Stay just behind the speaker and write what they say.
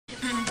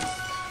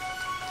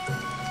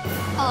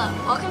Hello,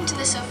 welcome to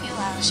the Sophie and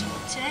Lila Show.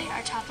 Today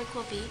our topic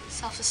will be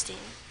self-esteem.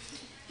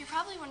 You're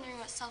probably wondering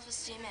what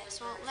self-esteem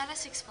is. Well, let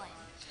us explain.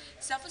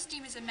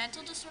 Self-esteem is a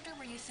mental disorder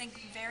where you think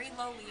very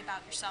lowly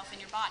about yourself and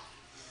your body.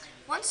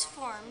 Once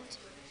formed,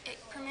 it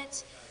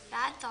permits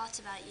bad thoughts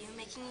about you,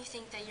 making you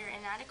think that you're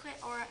inadequate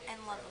or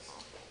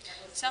unlovable.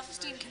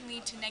 Self-esteem can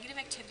lead to negative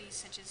activities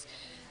such as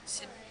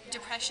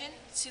depression,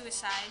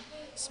 suicide,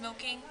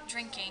 smoking,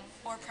 drinking,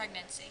 or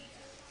pregnancy.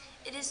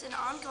 It is an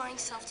ongoing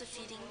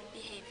self-defeating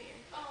behavior.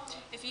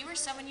 If you or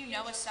someone you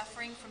know is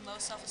suffering from low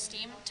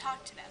self-esteem,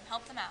 talk to them,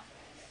 help them out.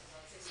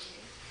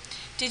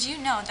 Did you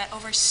know that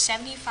over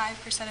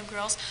 75% of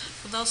girls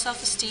with low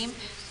self-esteem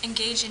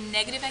engage in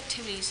negative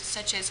activities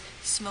such as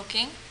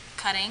smoking,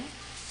 cutting,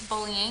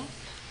 bullying,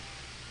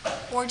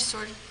 or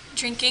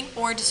drinking,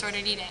 or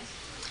disordered eating?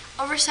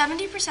 Over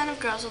 70%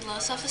 of girls with low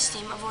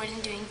self-esteem avoid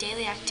doing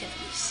daily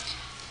activities.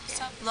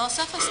 Low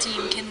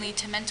self-esteem can lead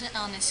to mental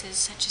illnesses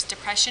such as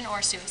depression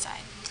or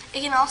suicide.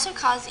 It can also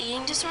cause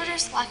eating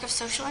disorders, lack of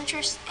social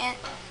interest, and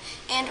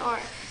or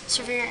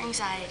severe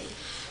anxiety.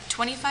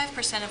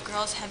 25% of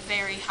girls have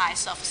very high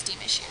self-esteem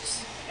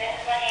issues.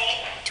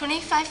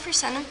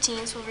 25% of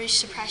teens will reach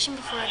depression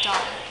before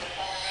adulthood.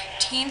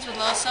 Teens with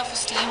low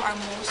self-esteem are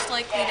most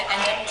likely to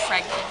end up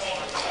pregnant.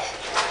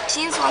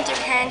 Teens want their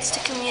parents to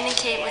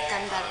communicate with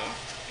them better.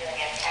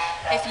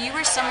 If you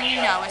or someone you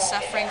know is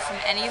suffering from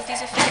any of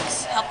these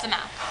effects, help them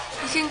out.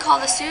 You can call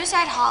the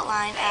suicide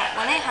hotline at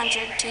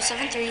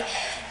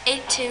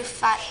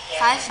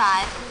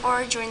 1-800-273-8255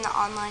 or join the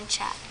online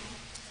chat.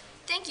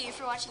 Thank you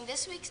for watching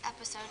this week's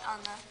episode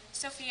on the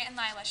Sophia and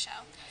Lila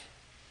Show.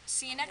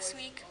 See you next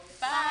week.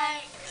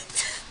 Bye.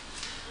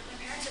 My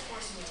parents are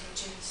forcing me to take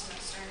gym this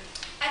semester.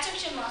 I took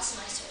gym last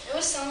semester. It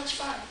was so much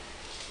fun.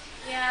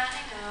 Yeah,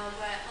 I know,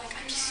 but I'm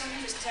just so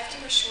nervous because I have to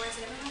wear shorts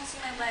and everyone wants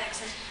to see my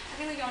legs, and I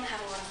really don't have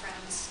a lot of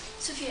friends.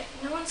 Sophia,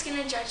 no one's going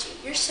to judge you.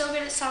 You're so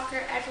good at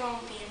soccer, everyone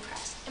will be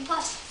impressed. And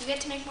plus, you get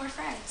to make more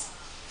friends.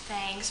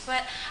 Thanks,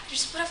 but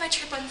what if I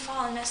trip and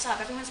fall and mess up?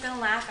 Everyone's going to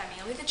laugh at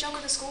me. I'll be the joke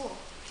of the school.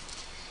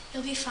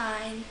 You'll be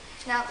fine.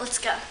 Now, let's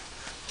go.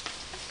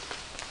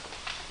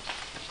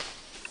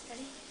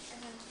 Ready?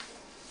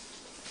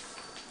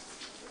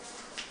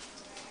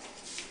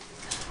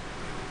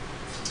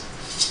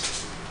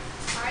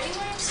 Why are you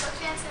wearing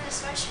sweatpants and a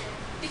sweatshirt?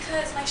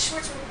 Because my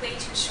shorts were way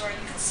too short.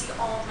 You could see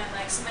all of my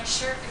legs, and my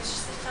shirt, it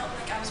felt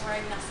like I was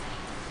wearing nothing.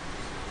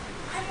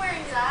 I'm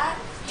wearing that.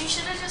 You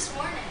should have just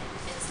worn it.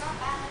 It's not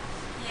bad.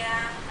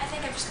 Yeah, I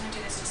think I'm just going to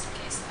do this just in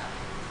case, though.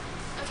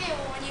 Okay,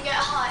 well, when you get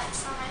hot,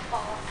 it's not my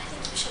fault. I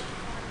think you should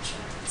wear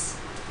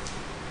shorts.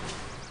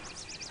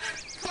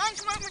 Come on,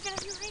 we're going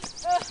to be late.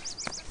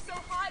 It's so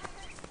hot.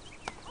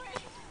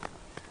 Wait.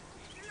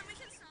 We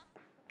can stop.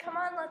 Come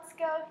on, let's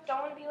go.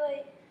 Don't want to be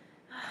late.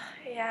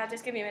 Yeah,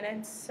 just give me a minute.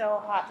 It's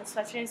so hot. The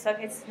sweatshirt and stuff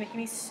is making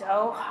me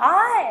so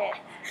hot.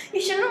 You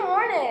shouldn't have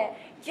worn it.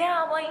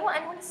 Yeah, well, I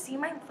want to see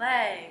my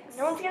legs.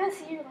 No one's going to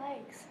see your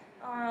legs.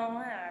 Oh,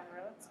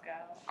 whatever. Let's go.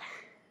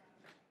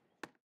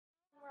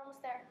 We're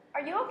almost there.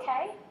 Are you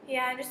okay?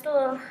 Yeah, just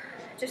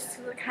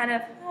kind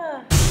of.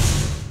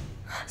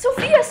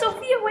 Sophia,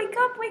 wake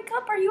up.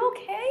 Are you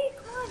okay?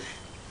 Come on.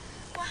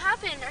 What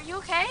happened? Are you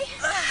okay?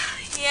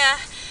 Yeah,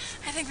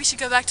 I think we should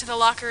go back to the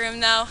locker room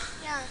now.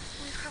 Yeah,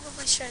 we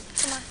probably should.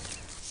 Come on.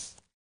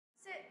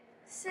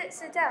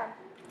 Sit down.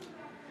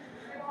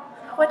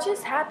 What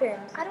just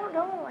happened? I don't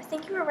know. I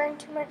think you were wearing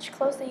too much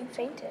clothes that you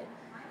fainted.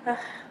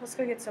 Let's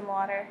go get some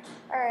water.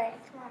 All right,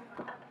 come on.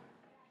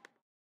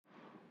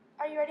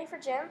 Are you ready for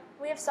gym?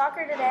 We have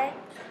soccer today.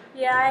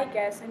 Yeah, I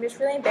guess. I'm just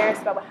really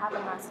embarrassed about what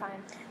happened last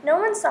time. No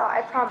one saw,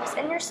 I promise.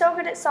 And you're so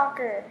good at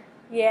soccer.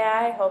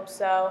 Yeah, I hope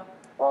so.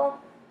 Well,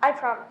 I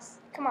promise.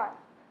 Come on.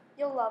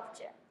 You'll love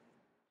gym.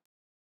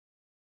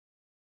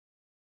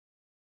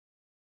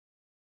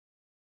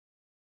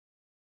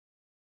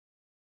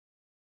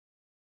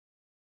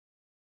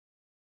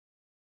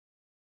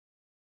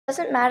 It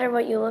doesn't matter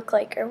what you look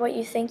like or what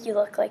you think you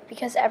look like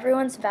because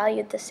everyone's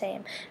valued the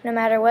same, no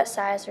matter what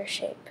size or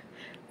shape.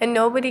 And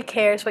nobody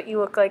cares what you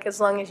look like as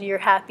long as you're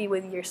happy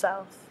with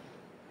yourself.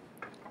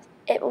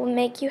 It will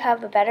make you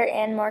have a better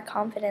and more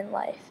confident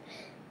life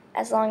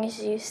as long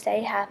as you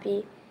stay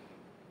happy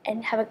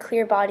and have a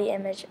clear body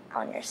image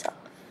on yourself.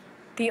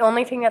 The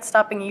only thing that's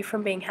stopping you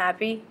from being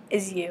happy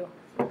is you.